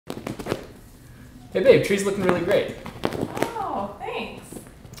Hey babe, tree's looking really great. Oh, thanks.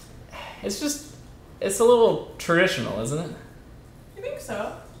 It's a little traditional, isn't it? You think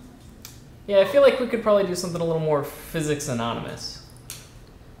so? Yeah, I feel like we could probably do something a little more physics anonymous.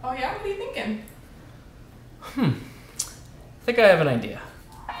 Oh yeah? What are you thinking? I think I have an idea.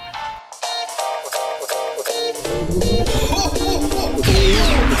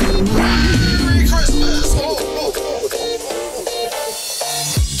 Merry Christmas!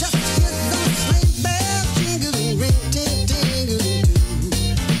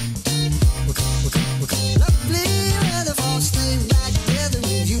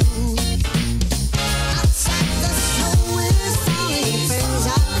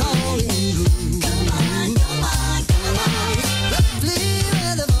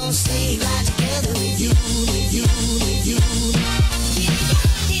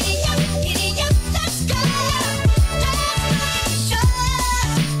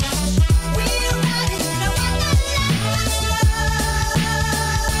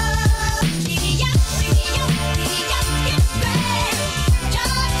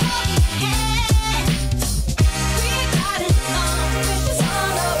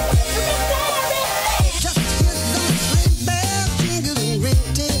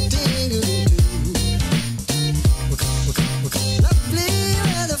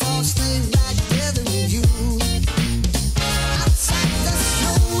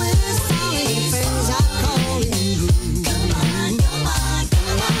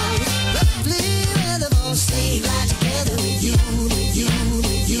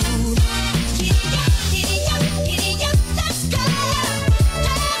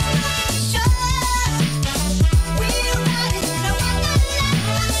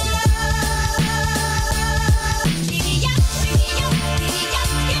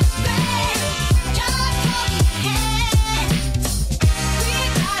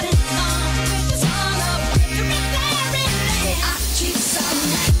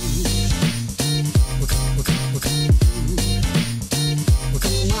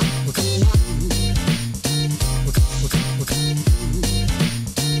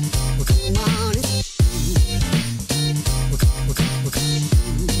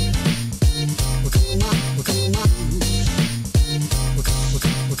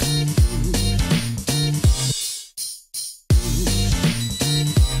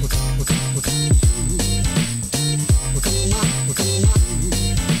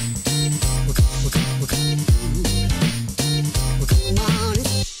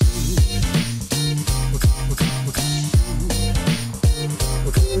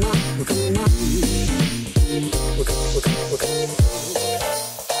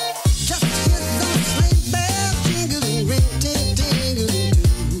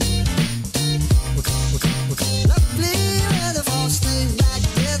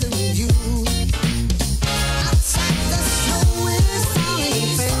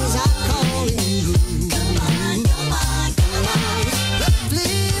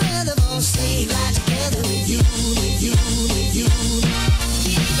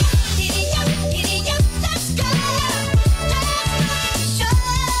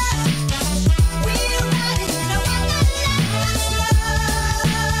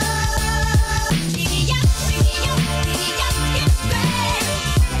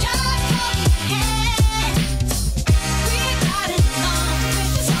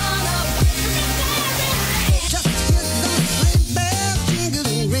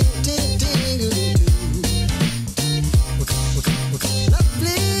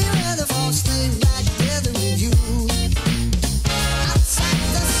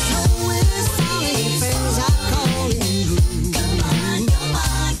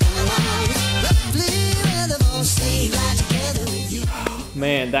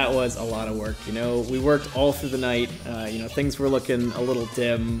 Man, that was a lot of work. You know, we worked all through the night. Things were looking a little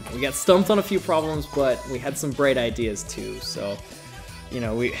dim. We got stumped on a few problems, but we had some bright ideas too. So,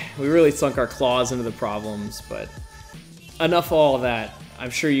 we really sunk our claws into the problems, but enough of all of that.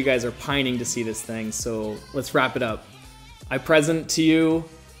 I'm sure you guys are pining to see this thing, so let's wrap it up. I present to you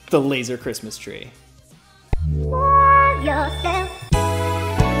the laser Christmas tree. For yourself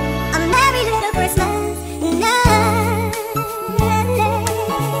a merry little Christmas night.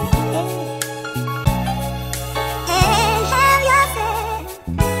 And have yourself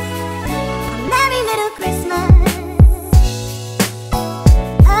a merry little Christmas.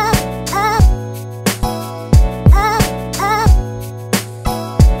 Up, up, up, up,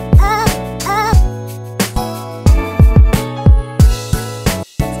 up, up.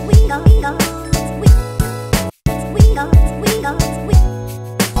 We go, we go, we go, we go.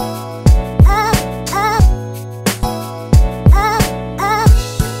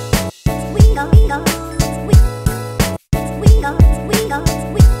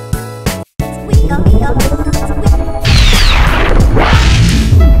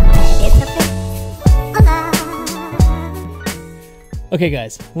 Okay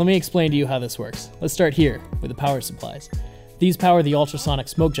guys, let me explain to you how this works. Let's start here with the power supplies. These power the ultrasonic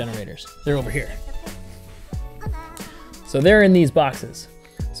smoke generators. They're over here. So they're in these boxes.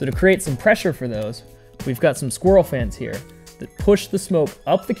 So to create some pressure for those, we've got some squirrel fans here that push the smoke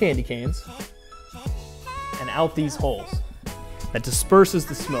up the candy canes and out these holes. That disperses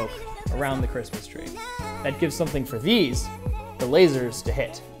the smoke around the Christmas tree. That gives something for these, the lasers, to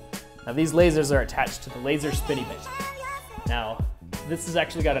hit. Now these lasers are attached to the laser spinny bit. Now, this has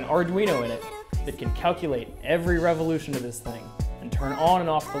actually got an Arduino in it that can calculate every revolution of this thing and turn on and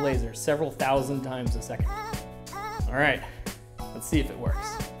off the laser several thousand times a second. All right, let's see if it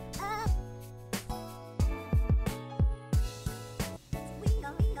works.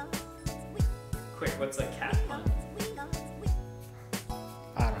 Quick, what's a cat pun?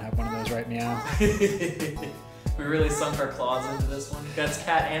 I don't have one of those right now. We really sunk our claws into this one. That's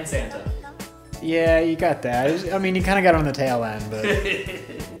cat and Santa. Yeah, you got that. I mean, you kind of got on the tail end, but...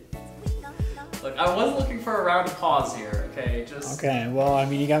 Look, I was looking for a round of paws here, okay? Just... Okay, well, I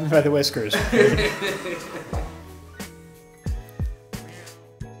mean, you got me by the whiskers.